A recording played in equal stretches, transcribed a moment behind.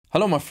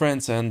Hello my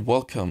friends and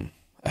welcome.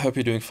 I hope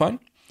you're doing fine.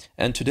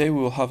 And today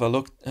we will have a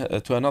look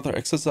to another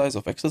exercise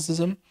of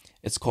Exercism.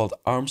 It's called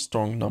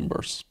Armstrong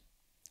Numbers.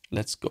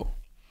 Let's go.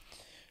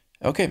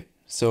 Okay,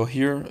 so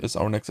here is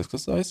our next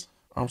exercise,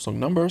 Armstrong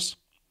Numbers.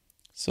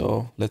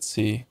 So let's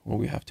see what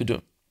we have to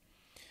do.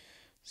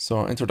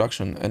 So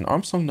introduction. An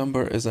Armstrong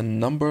number is a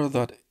number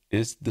that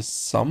is the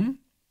sum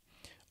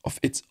of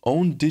its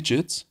own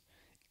digits,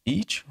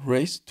 each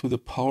raised to the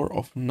power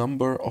of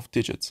number of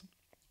digits.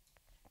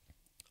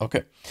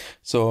 Okay,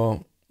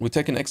 so we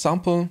take an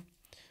example.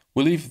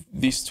 We'll leave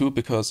these two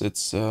because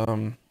it's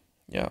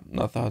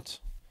not that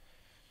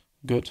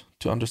good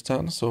to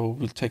understand. So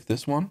we'll take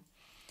this one.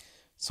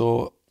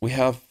 So we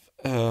have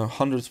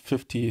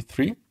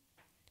 153.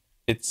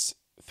 It's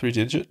three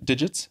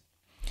digits.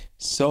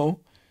 So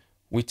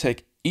we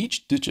take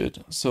each digit.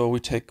 So we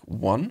take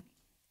 1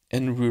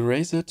 and we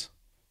raise it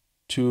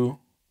to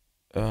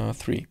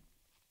 3.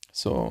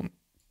 So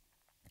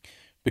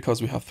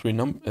because we have three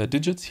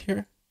digits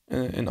here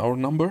in our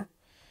number,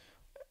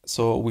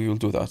 so we will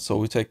do that. So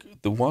we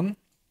take the 1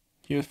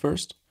 here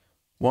first,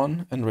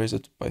 1, and raise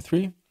it by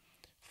 3,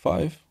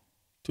 5,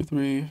 2,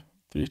 3,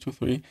 3, 2,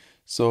 3.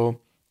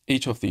 So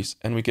each of these,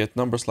 and we get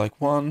numbers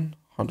like 1,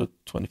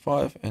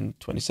 125, and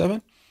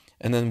 27.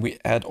 And then we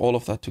add all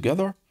of that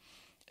together.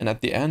 And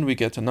at the end, we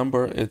get a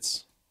number,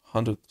 it's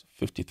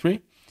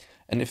 153.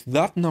 And if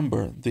that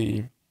number,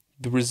 the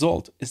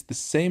result is the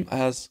same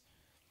as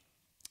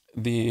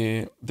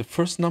the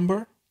first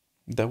number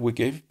that we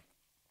gave,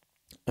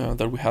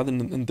 that we had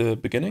in the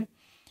beginning,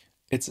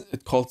 it's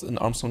called an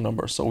Armstrong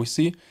number. So we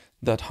see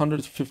that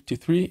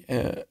 153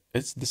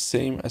 it's the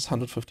same as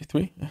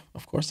 153,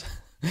 of course.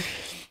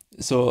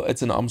 So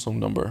it's an Armstrong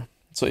number.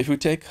 So if we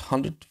take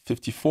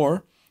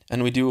 154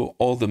 and we do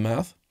all the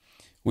math,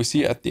 we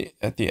see at the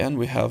end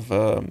we have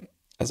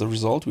as a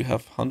result we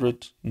have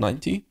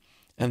 190,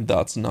 and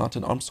that's not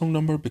an Armstrong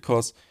number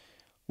because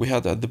we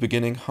had at the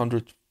beginning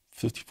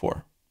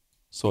 154.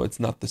 So it's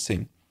not the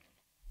same.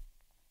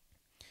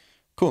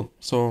 Cool,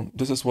 so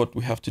this is what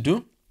we have to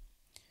do.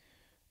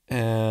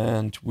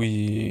 And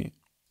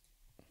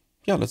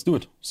let's do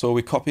it. So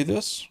we copy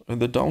this in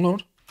the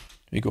download.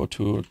 We go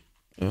to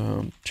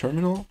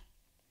terminal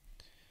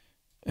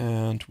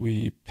and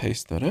we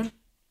paste that in.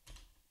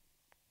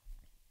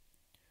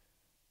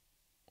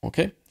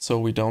 Okay, so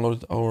we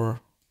downloaded our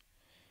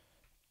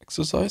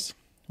exercise.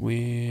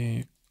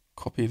 We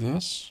copy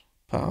this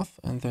path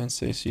and then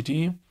say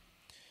cd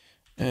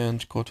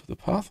and go to the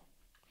path.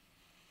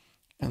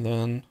 And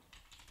then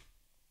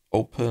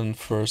open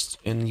first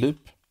in lib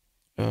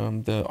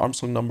the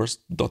Armstrong numbers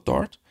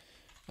 .dart,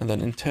 and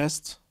then in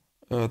test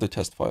the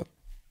test file.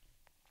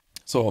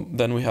 So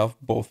then we have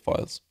both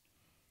files.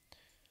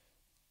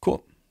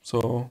 Cool.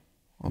 So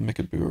I'll make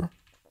it bigger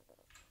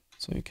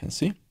so you can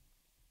see.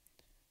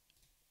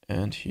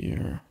 And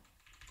here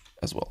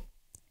as well.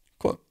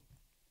 Cool.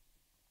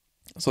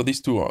 So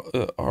these two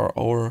are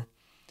our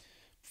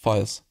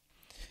files.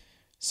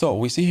 So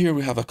we see here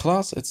we have a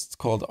class. It's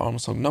called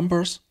Armstrong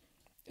Numbers.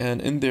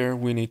 And in there,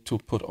 we need to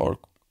put our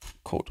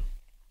code.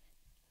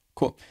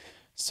 Cool.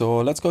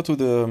 So let's go to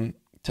the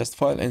test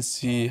file and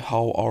see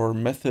how our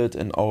method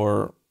and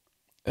our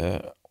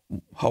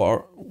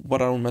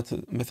what our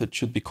method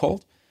should be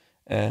called,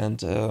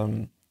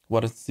 and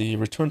what is the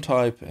return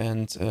type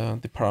and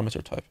the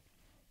parameter type.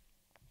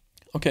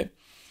 Okay.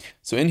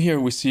 So in here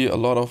we see a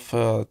lot of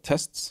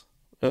tests,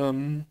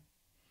 and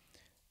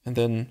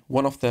then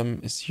one of them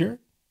is here.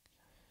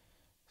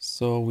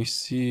 So we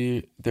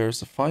see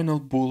there's a final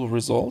bool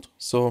result.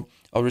 So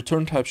our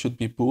return type should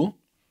be bool.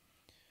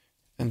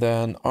 And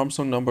then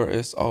Armstrong number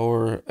is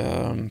our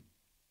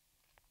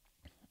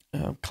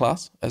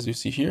class, as you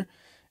see here.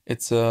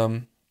 It's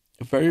a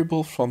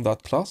variable from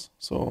that class.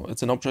 So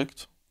it's an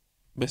object,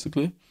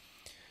 basically.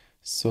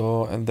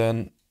 So, and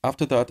then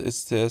after that it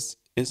says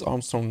is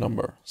Armstrong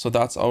number. So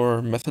that's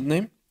our method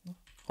name.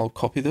 I'll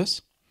copy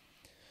this.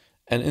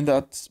 And in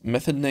that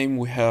method name,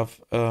 we have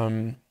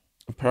a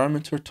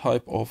parameter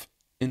type of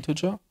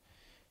integer.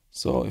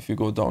 So if you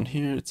go down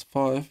here, it's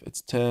 5, it's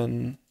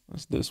 10,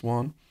 it's this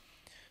one.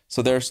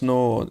 So there's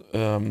no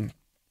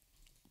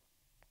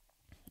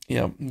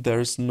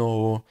there's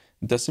no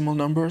decimal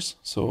numbers,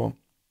 so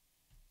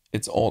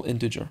it's all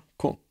integer.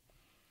 Cool.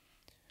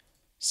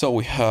 So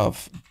we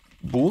have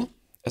bool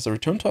as a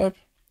return type,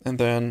 and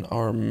then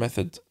our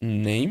method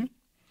name,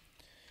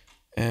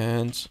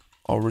 and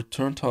our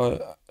return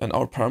type and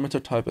our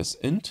parameter type is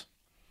int.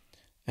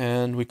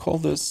 And we call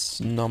this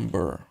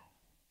number.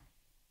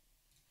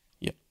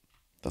 Yeah,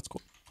 that's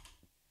cool.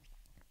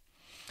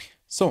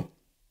 So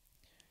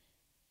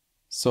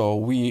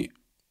we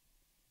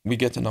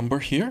get a number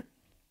here,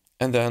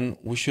 and then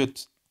we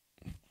should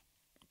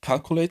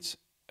calculate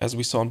as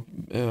we saw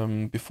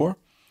before.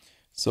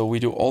 So we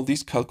do all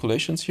these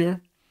calculations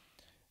here,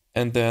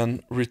 and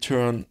then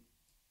return,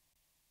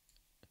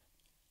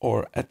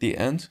 or at the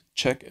end,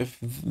 check if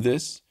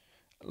this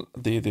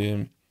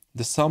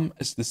the sum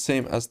is the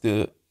same as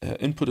the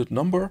inputted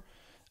number,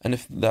 and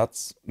if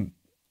that's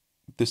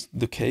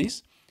the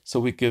case, so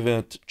we give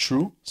it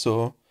true.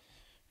 So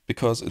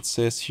because it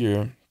says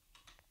here,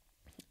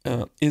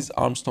 is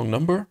Armstrong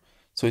number?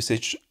 So you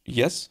say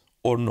yes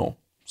or no.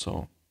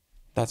 So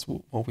that's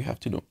what we have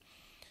to do.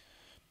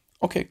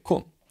 Okay,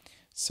 cool.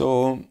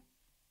 So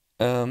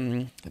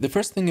the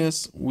first thing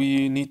is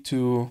we need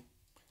to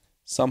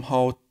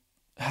somehow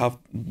have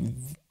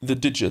the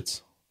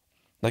digits.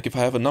 Like if I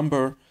have a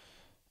number,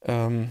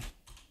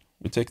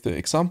 we take the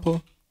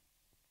example.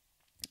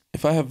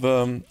 If I have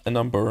a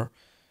number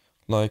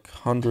like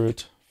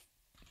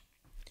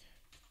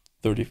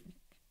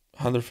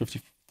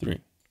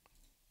 153,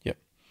 yeah.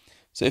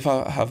 So if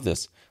I have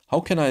this, how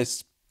can I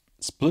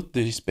split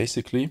these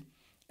basically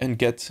and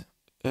get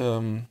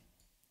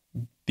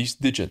these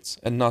digits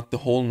and not the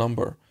whole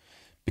number?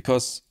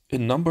 Because a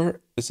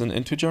number is an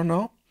integer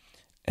now,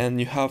 and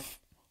you have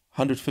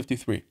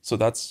 153, so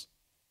that's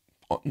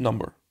a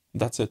number.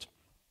 That's it.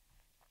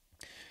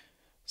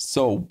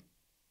 So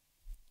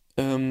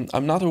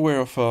I'm not aware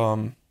of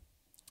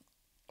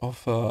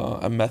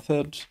a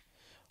method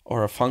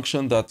or a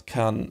function that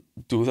can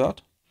do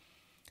that.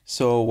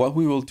 So what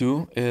we will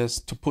do is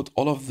to put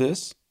all of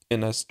this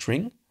in a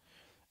string,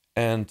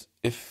 and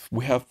if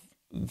we have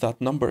that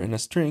number in a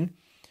string,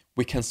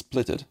 we can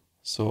split it.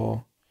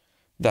 So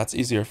that's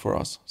easier for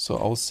us. So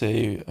I'll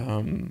say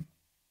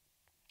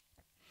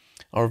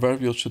our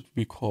variable should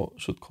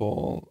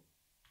call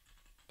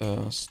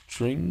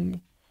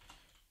string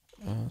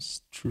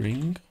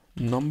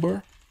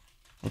number,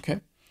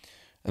 okay,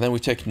 and then we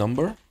take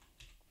number,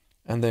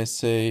 and they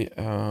say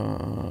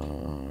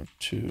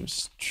to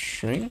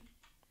string.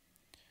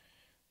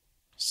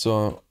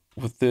 So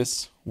with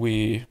this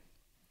we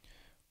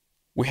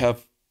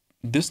have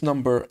this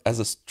number as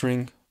a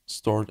string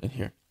stored in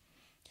here.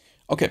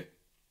 Okay,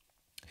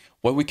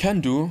 what we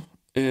can do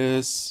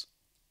is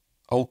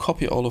I'll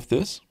copy all of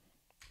this,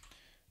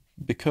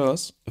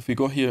 because if we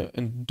go here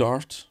in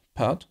Dart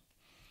pad,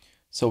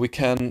 so we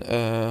can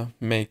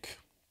make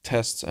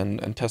tests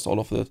and test all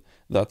of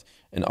that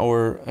in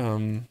our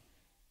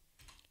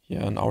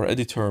in our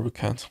editor we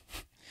can't.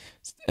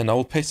 And I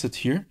will paste it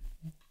here,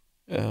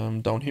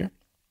 down here.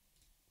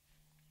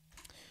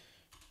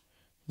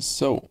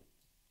 So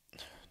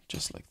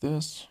just like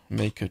this,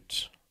 make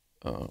it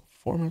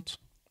format.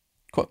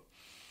 Cool.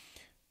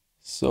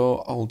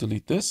 So I'll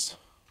delete this.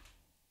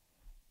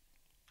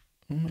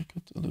 Make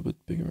it a little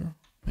bit bigger,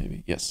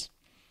 maybe. Yes.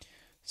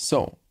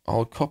 So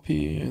I'll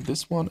copy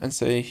this one and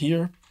say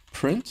here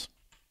print.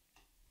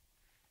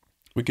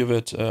 We give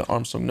it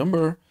Armstrong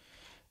number,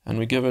 and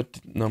we give it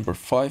number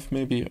 5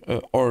 maybe,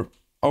 or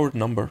our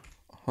number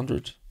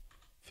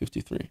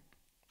 153.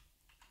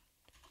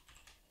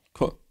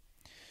 Cool.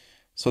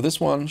 So this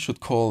one should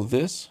call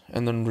this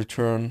and then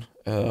return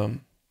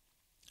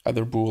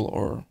either bool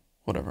or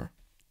whatever,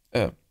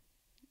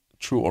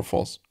 true or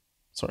false.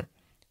 Sorry.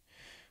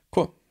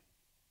 Cool.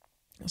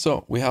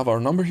 So we have our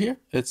number here.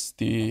 It's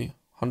the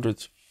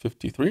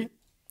 153,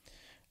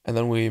 and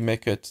then we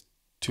make it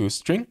to a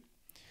string,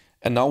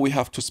 and now we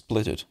have to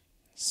split it.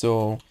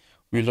 So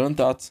we learned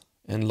that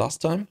in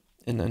last time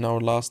in our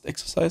last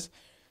exercise.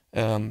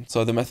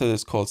 So the method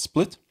is called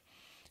split,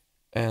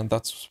 and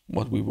that's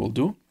what we will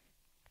do.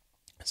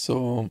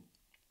 So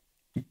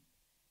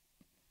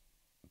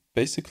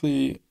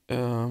basically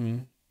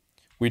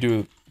we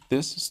do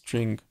this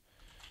string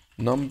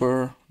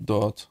number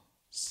dot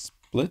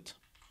split,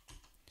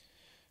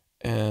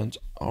 and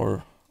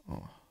our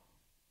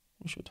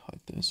we should hide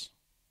this.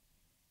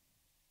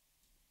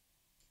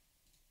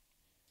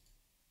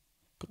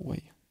 Go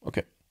away.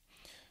 Okay.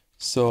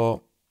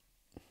 So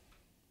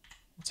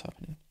what's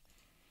happening?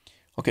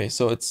 Okay,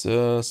 so it's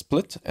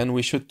split, and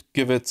we should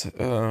give it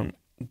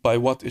by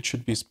what it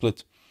should be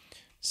split.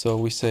 So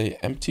we say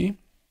empty,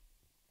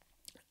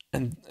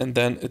 and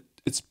then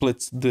it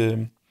splits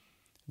the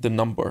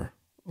number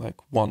like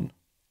 1,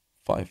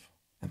 5,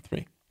 and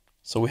 3.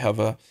 So we have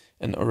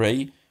an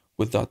array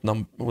with that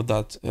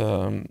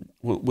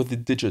with the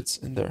digits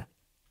in there.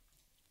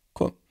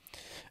 Cool.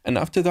 And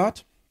after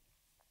that,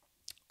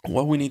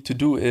 what we need to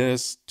do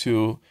is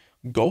to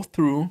go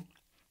through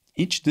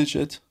each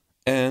digit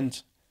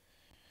and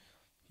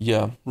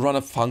run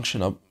a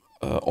function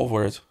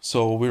over it.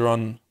 So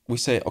we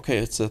say, okay,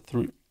 it's a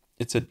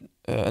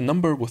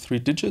number with 3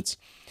 digits.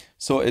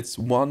 So it's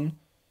 1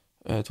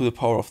 to the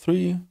power of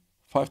 3,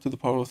 5 to the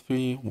power of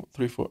 3,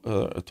 3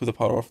 to the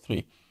power of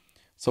 3.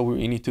 So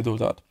we need to do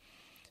that.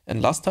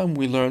 And last time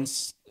we learned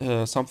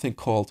something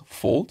called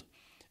fold,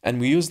 and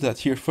we use that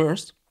here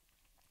first.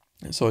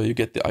 So you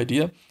get the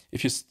idea.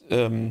 If you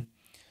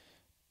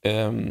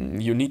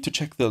you need to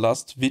check the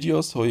last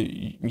video, so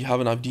you have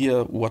an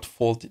idea what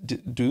fold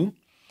do.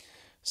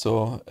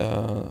 So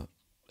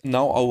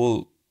now I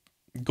will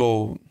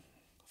go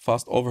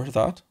fast over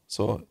that.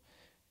 So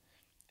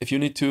if you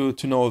need to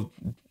know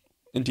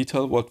in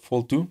detail what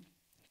fold do,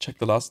 check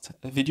the last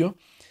video.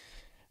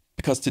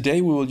 Because today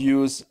we will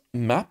use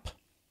map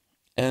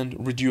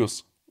and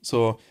reduce.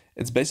 So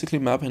it's basically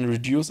map and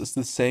reduce is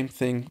the same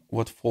thing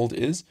what fold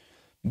is,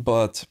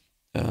 but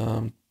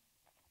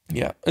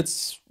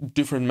it's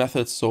different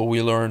methods. So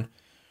we learn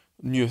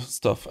new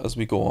stuff as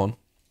we go on.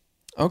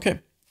 Okay,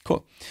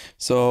 cool.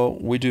 So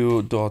we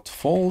do dot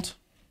fold,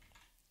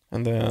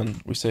 and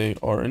then we say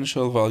our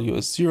initial value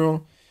is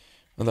 0,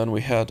 and then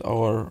we had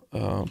our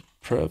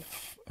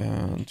pref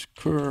and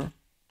cur,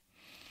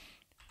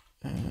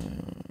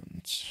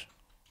 and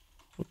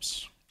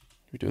whoops,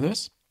 we do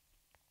this,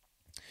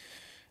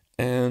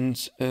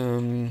 and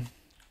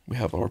we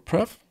have our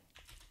pref,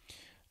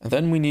 and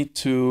then we need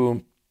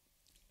to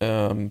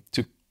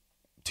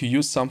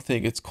use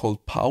something. It's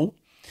called pow,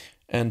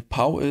 and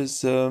pow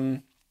is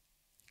a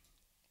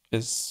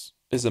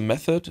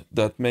method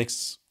that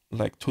makes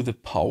like to the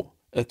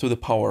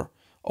power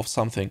of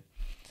something,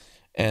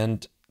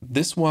 and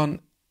this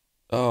one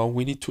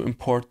we need to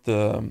import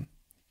the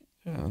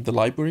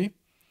library,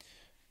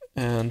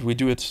 and we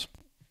do it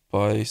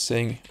by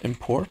saying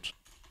import,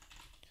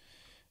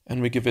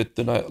 and we give it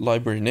the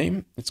library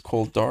name. It's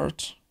called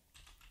Dart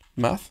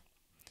Math.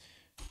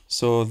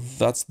 So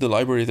that's the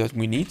library that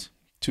we need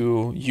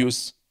to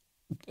use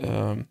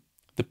the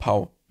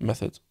pow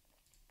method.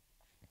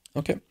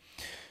 Okay.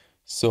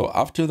 So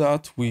after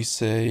that we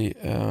say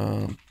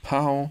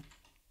pow,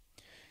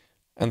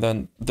 and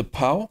then the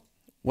pow,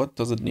 what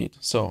does it need?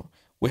 So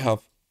we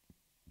have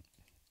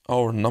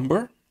our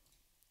number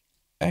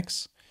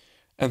x,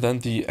 and then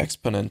the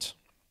exponent.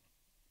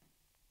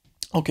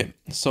 Okay,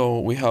 so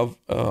we have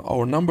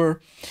our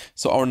number.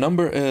 So our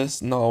number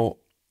is now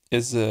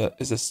is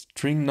a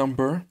string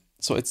number.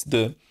 So it's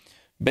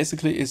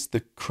basically is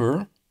the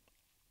cur,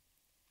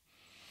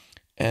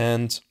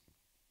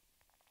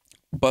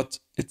 but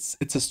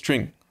it's a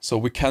string, so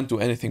we can't do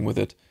anything with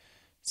it.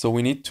 So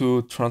we need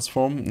to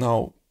transform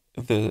now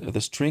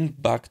the string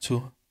back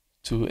to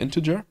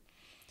integer.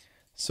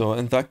 So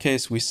in that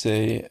case we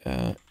say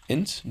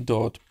int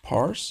dot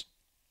parse,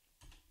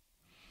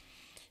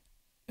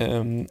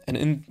 and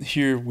in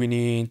here we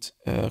need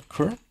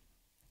cur.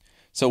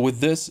 So with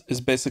this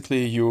is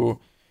basically you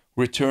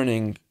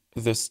returning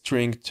the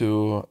string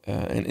to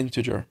an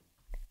integer.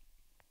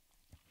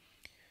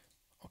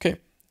 Okay,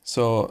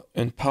 so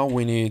in pow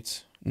we need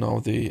now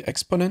the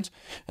exponent.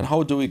 And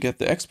how do we get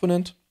the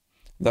exponent?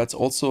 That's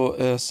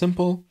also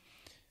simple.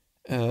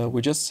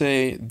 We just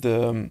say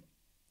this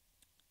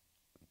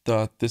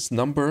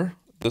number,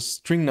 the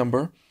string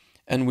number,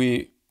 and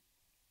we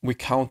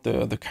count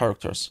the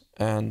characters,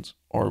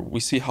 or we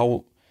see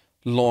how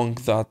long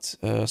that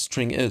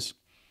string is.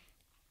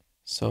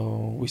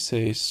 So we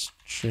say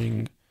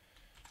string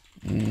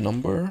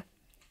number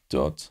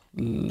dot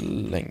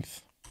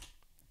length.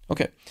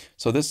 Okay,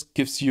 so this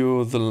gives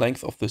you the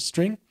length of the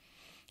string,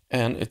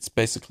 and it's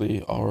basically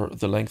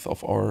the length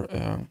of our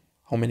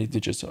how many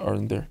digits are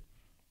in there.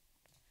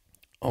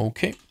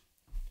 Okay,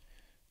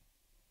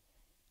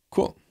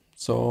 cool.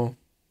 So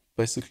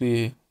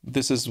basically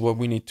this is what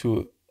we need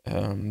to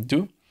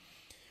do.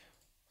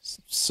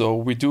 So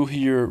we do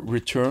here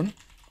return,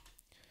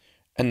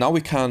 and now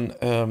we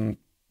can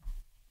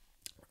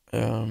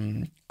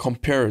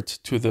compare it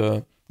to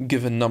the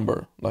given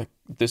number, like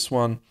this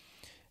one,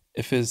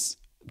 if it's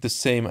the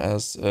same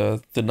as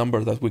the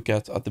number that we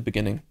get at the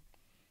beginning.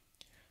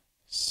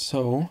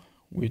 So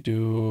we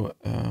do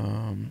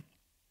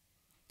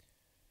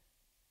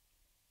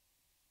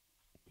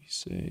we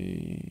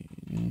say,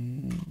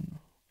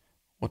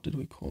 what did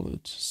we call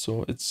it?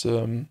 So it's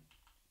is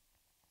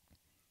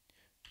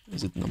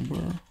it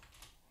number?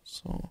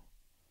 So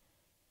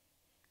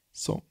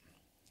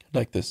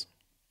like this.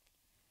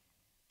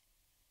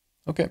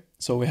 Okay,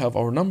 so we have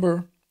our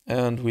number,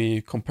 and we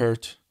compare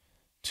it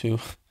to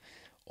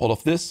all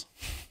of this.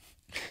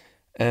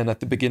 And at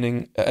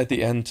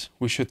the end,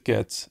 we should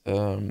get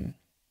a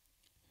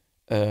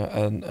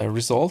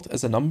result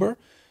as a number.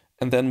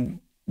 And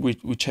then we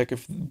check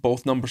if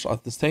both numbers are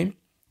the same.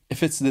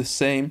 If it's the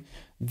same,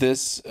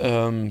 this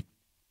will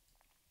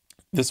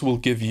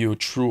give you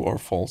true or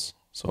false.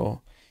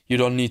 So you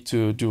don't need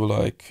to do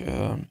like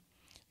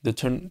the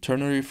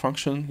ternary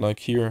function, like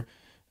here,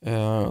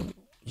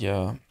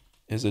 yeah,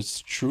 is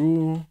it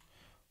true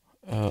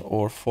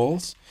or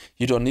false?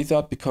 You don't need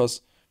that,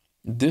 because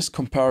this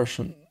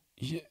comparison,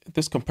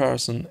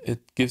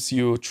 it gives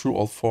you true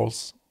or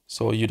false.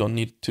 So you don't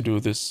need to do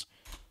this.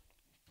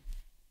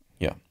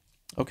 Yeah.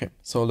 Okay,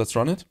 so let's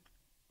run it.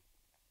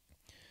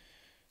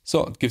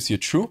 So it gives you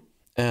true,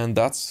 and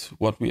that's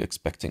what we're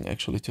expecting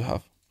actually to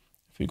have.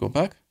 If we go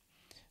back,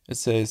 it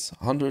says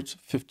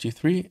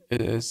 153.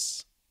 It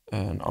is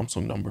an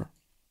Armstrong number.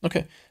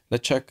 Okay,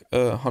 let's check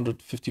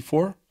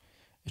 154.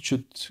 It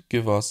should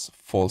give us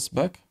false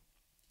back.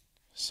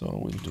 So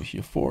we'll do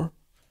here 4,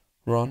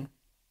 run,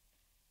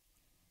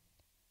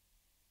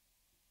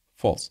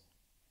 false.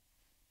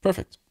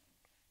 Perfect.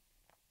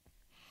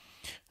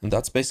 And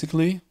that's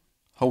basically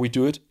how we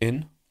do it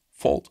in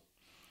fold.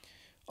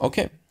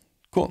 Okay,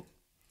 cool.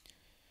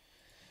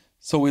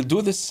 So we'll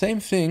do the same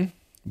thing,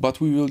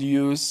 but we will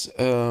use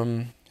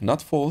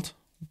not fold,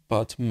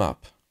 but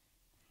map.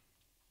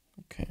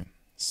 Okay,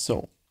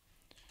 so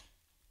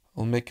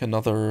I'll make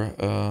another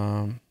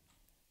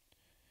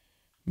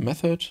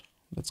method.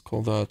 Let's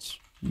call that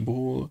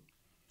bool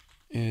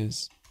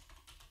is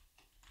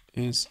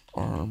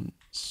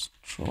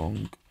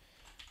Armstrong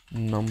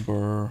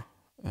number,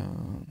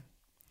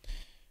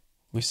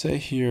 we say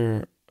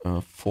here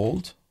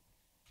fold,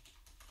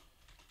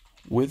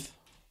 with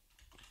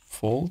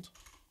fold,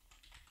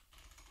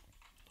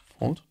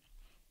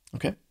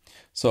 okay.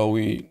 So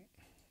we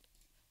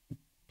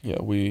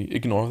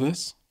ignore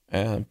this,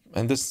 and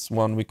this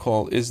one we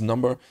call is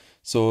number,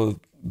 so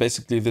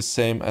basically the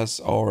same as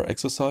our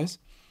exercise.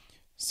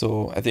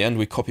 So at the end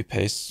we copy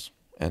paste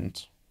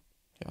and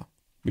yeah,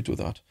 we do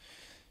that.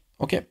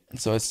 Okay,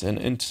 so it's an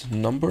int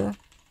number,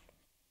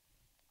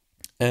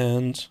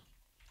 and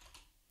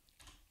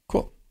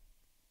cool.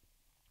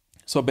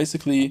 So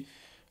basically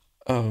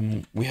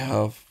we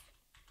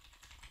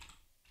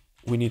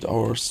need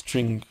our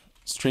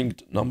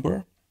stringed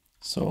number.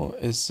 So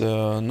is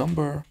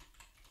number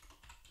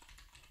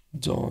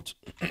dot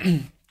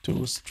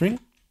to string.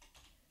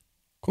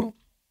 Cool.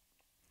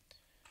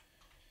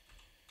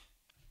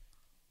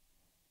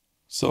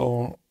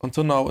 So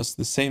until now it's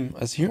the same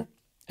as here,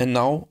 and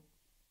now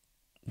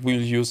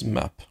we'll use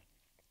map.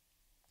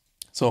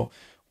 So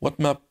what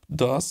map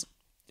does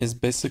is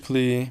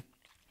basically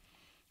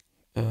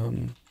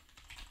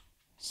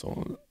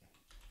so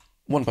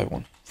one by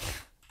one.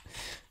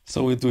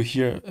 So we do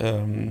here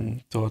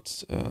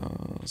dot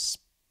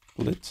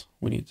split.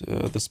 We need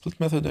the split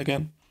method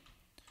again,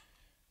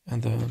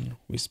 and then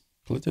we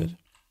split it.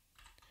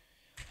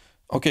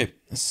 Okay,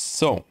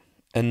 so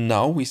and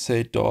now we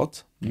say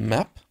dot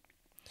map,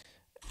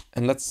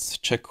 and let's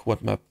check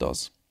what map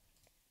does.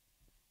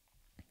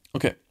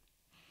 Okay,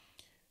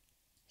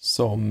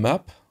 so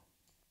map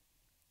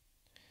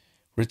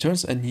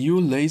returns a new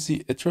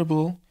lazy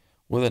iterable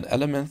with an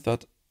element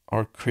that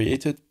are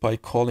created by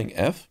calling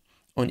f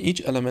on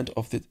each element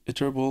of the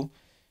iterable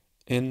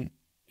in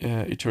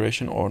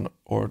iteration or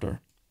order.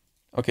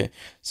 Okay,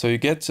 so you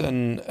get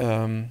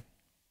an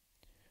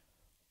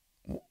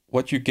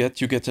what you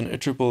get an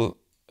iterable.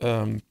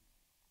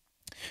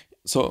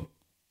 So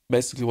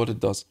basically what it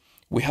does,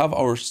 we have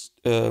our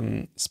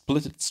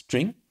splitted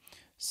string,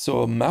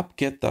 so map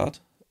get that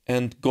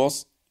and go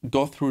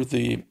through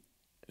the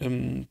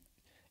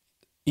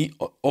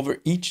over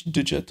each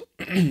digit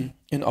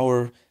in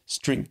our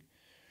string.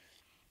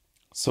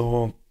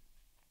 So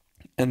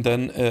and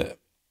then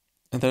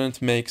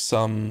it makes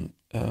some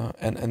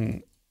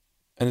and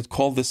it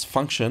calls this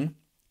function,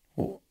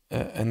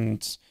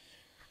 and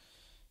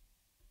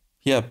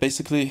yeah,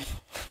 basically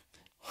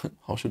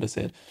how should I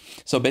say it?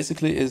 So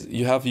basically is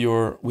we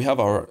have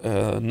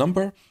our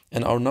number,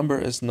 and our number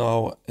is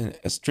now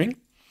a string,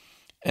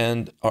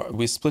 and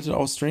we split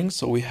our string,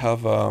 so we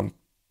have a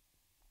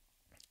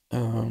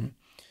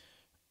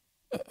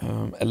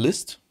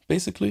list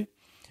basically,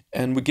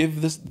 and we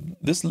give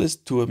this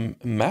list to a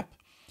map,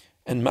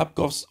 and map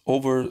goes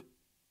over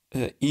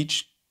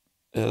each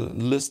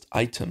list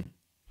item,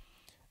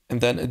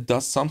 and then it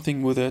does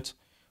something with it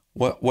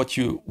what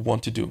you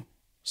want to do.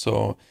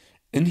 So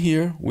in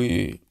here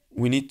we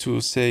need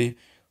to say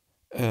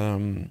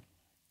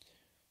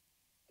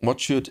what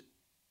should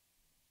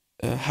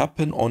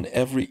happen on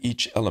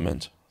each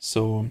element.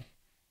 So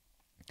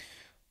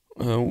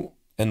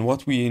and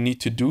what we need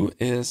to do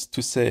is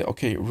to say,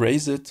 okay,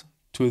 raise it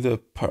to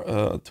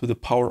the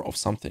power of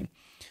something.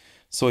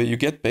 So you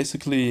get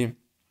basically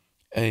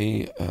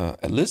a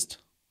list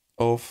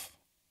of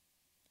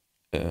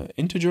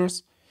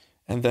integers,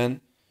 and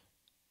then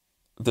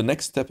the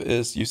next step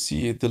is you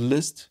see the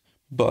list,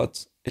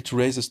 but it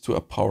raises to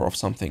a power of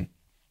something.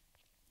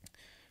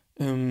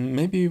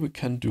 Maybe we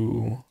can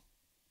do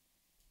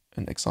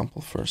an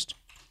example first.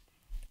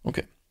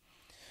 Okay,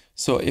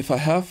 so if I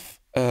have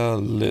a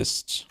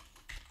list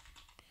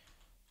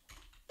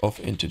of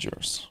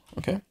integers,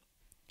 okay,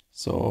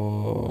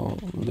 so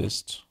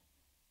list,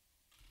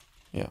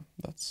 yeah,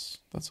 that's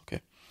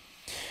okay,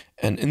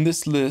 and in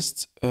this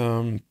list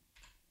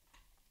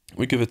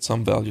we give it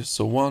some values,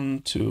 so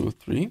 1, 2,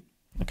 3,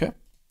 okay,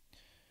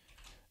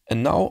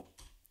 and now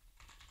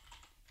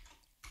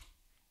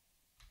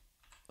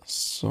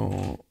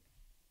so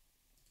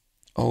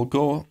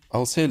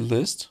I'll say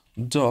list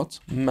dot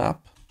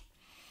map,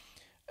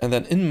 and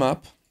then in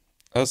map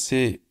I'll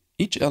say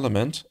each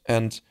element,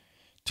 and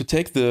to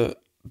take the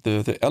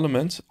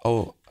element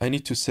I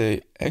need to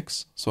say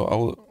x, so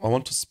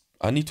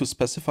I need to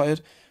specify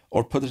it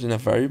or put it in a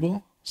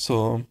variable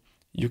so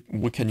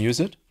we can use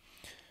it,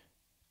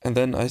 and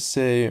then I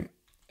say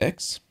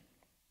x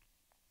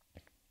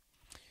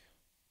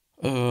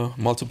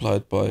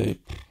multiplied by,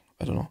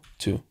 I don't know,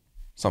 2,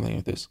 something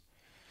like this.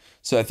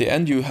 So at the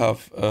end you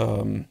have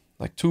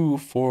like 2,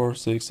 4,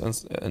 6, and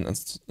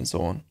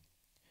so on.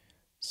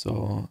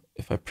 So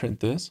if I print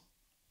this,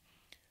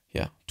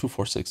 yeah, 2,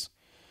 4, 6.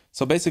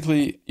 So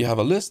basically you have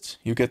a list,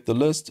 you get the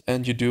list,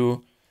 and you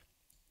do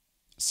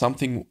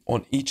something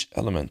on each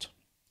element.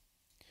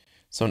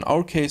 So in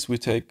our case we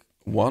take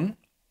 1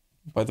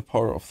 by the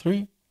power of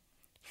 3,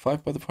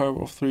 5 by the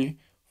power of 3,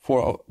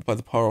 4 by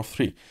the power of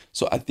 3.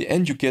 So at the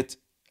end you get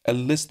a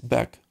list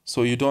back,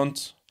 so you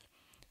don't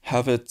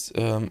have it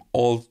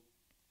all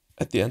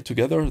at the end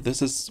together.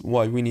 This is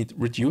why we need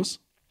reduce,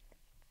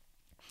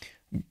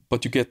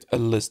 but you get a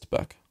list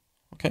back,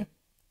 okay?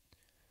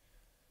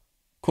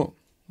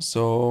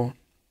 So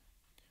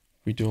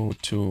we go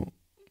to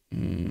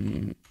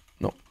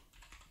no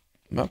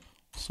map,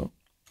 so,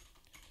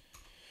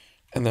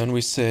 and then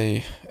we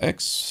say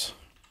X,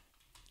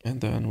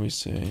 and then we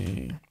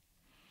say,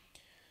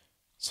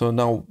 so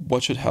now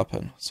what should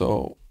happen?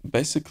 So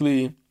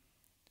basically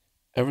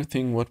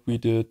everything what we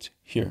did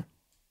here,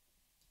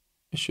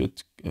 it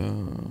should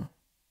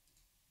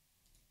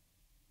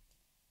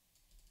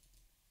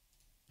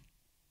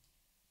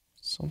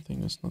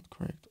something is not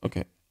correct.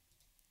 Okay,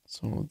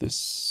 so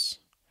this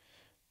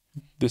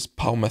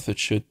pow method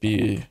should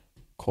be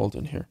called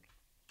in here.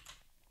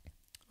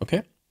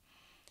 Okay,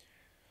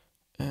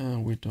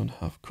 and we don't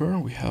have cur,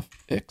 we have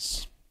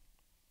X.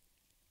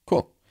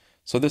 Cool.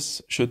 So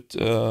this should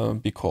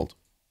be called.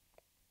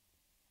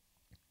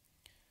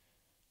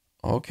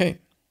 Okay.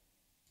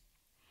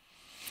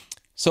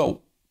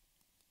 So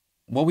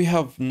what we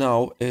have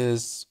now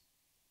is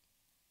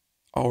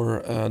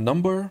our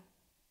number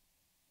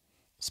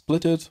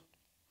splitted.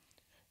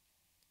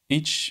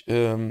 Each,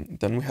 then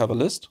we have a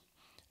list,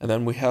 and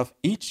then we have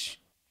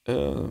each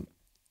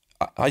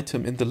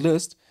item in the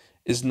list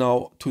is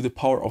now to the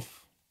power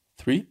of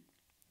 3,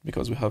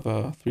 because we have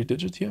a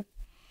 3-digit here.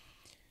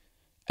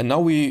 And now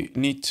we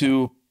need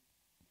to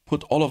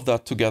put all of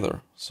that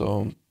together.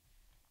 So,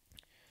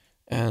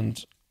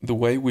 and the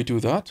way we do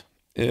that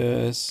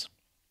is,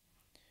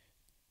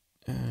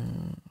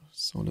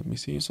 so let me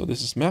see. So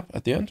this is map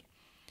at the end.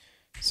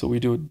 So we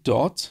do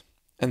dot,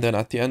 and then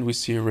at the end we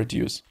see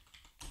reduce.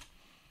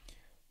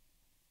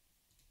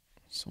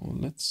 So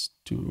let's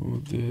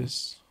do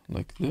this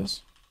like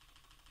this.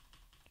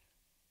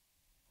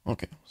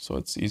 Okay, so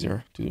it's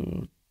easier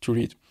to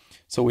read.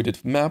 So we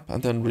did map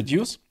and then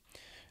reduce.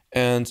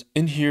 And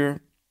in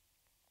here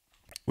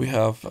we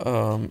have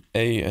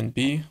A and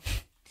B.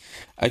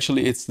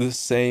 Actually, it's the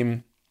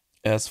same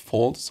as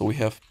fold. So we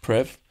have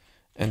prev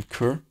and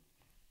cur.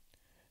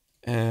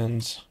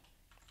 And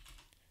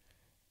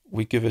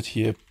we give it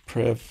here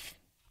prev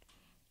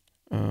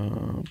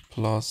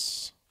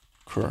plus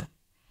cur.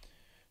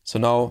 So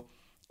now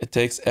it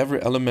takes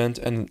every element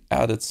and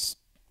adds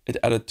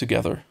it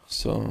together.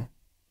 So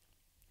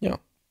yeah,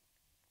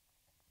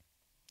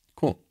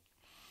 cool.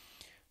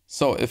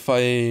 So if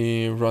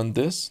I run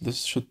this,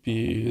 this should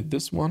be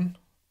this one.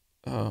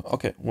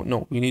 Okay, well,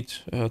 no, we need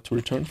to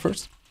return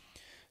first.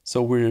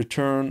 So we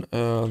return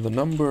the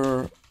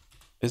number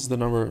is the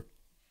number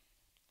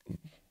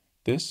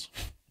this,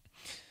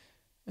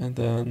 and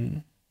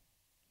then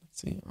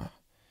let's see.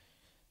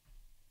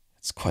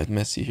 It's quite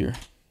messy here.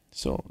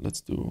 So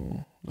let's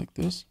do like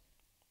this.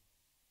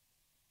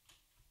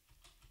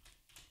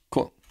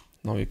 Cool.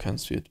 Now you can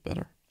see it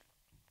better.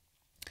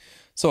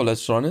 So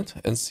let's run it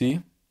and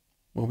see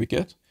what we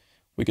get.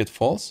 We get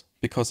false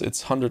because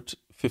it's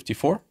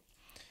 154.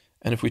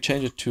 And if we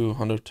change it to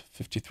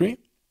 153, it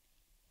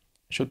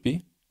should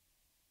be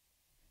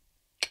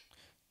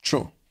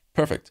true.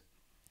 Perfect.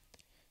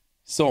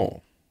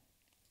 So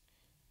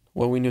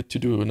what we need to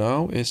do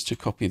now is to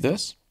copy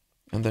this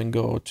and then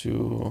go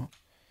to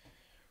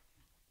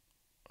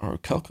our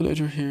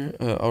calculator here,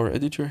 our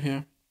editor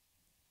here,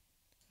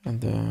 and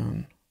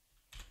then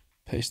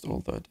paste all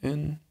that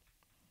in.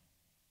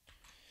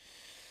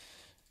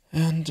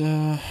 And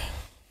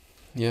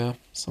yeah,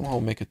 somehow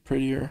make it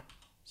prettier.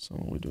 So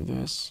we do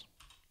this,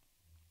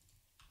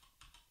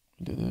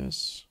 we do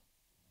this.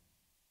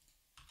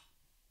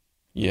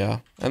 Yeah,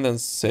 and then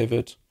save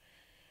it.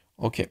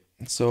 Okay,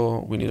 so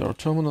we need our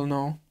terminal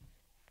now.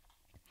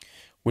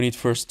 We need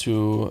first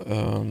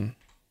to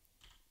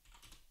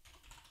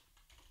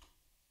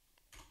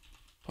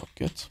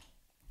get.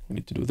 We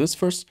need to do this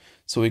first.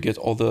 So we get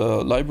all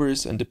the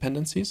libraries and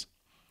dependencies.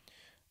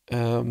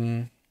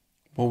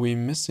 What we're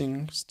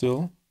missing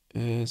still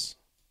is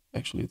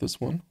actually this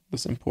one,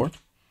 this import.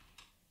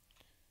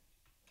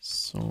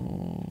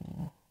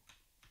 So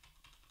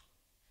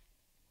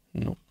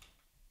no,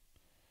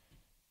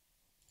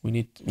 we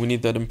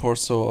need that import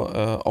so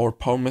our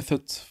power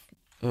method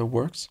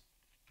works.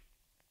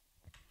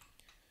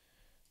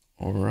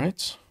 All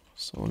right,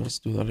 so let's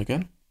do that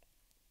again.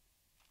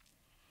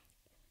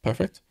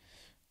 Perfect,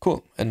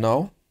 cool. And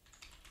now,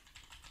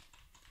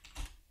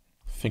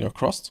 finger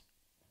crossed,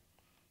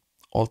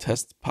 all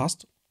tests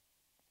passed.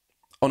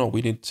 Oh no,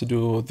 we need to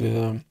do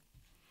the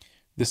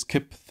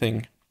skip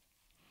thing.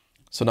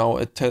 So now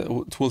it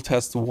will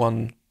test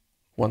one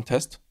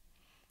test.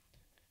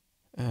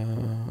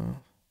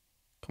 Come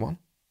on.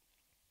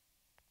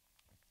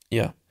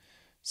 Yeah,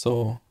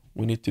 so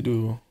we need to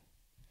do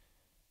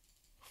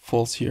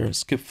false here,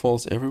 skip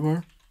false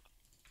everywhere.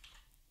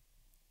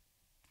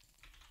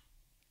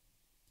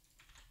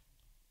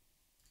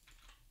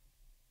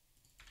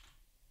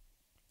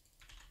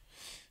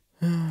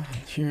 And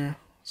here,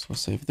 so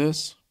save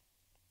this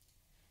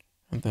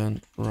and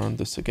then run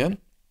this again.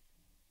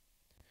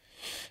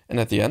 And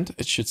at the end,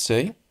 it should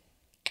say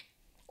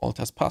all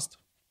tests passed.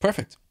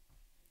 Perfect.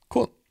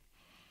 Cool.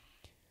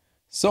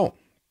 So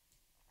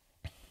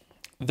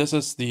this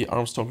is the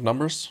Armstrong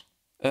Numbers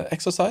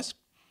exercise.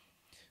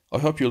 I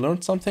hope you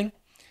learned something.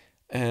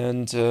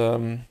 And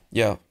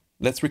yeah,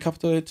 let's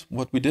recapitulate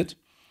what we did.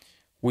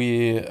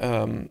 We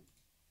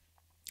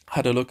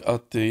had a look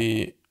at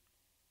the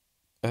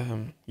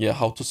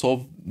how to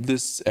solve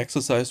this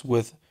exercise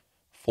with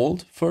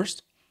fold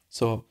first.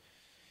 So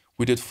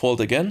we did fold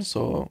again,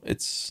 so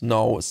it's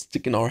now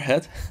stick in our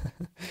head.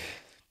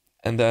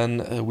 And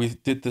then we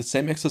did the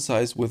same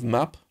exercise with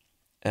map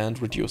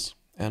and reduce.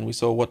 And we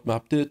saw what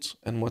map did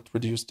and what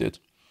reduce did.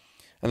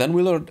 And then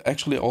we learned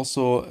actually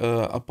also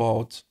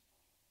about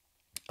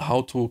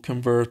how to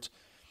convert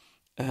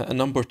a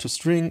number to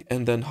string,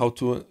 and then how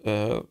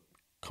to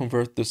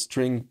convert the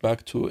string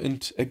back to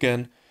int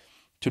again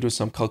to do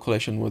some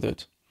calculation with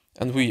it.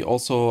 And we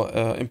also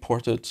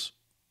imported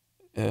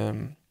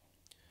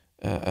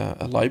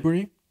a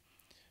library,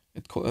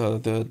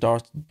 the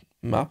Dart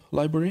map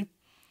library,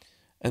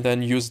 and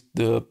then used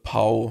the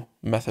POW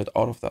method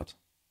out of that.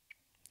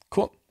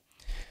 Cool.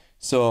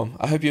 So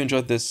I hope you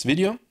enjoyed this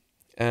video,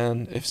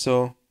 and if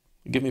so,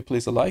 give me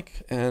please a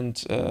like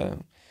and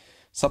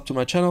sub to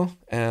my channel,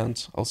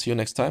 and I'll see you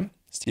next time.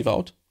 Steve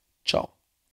out. Ciao.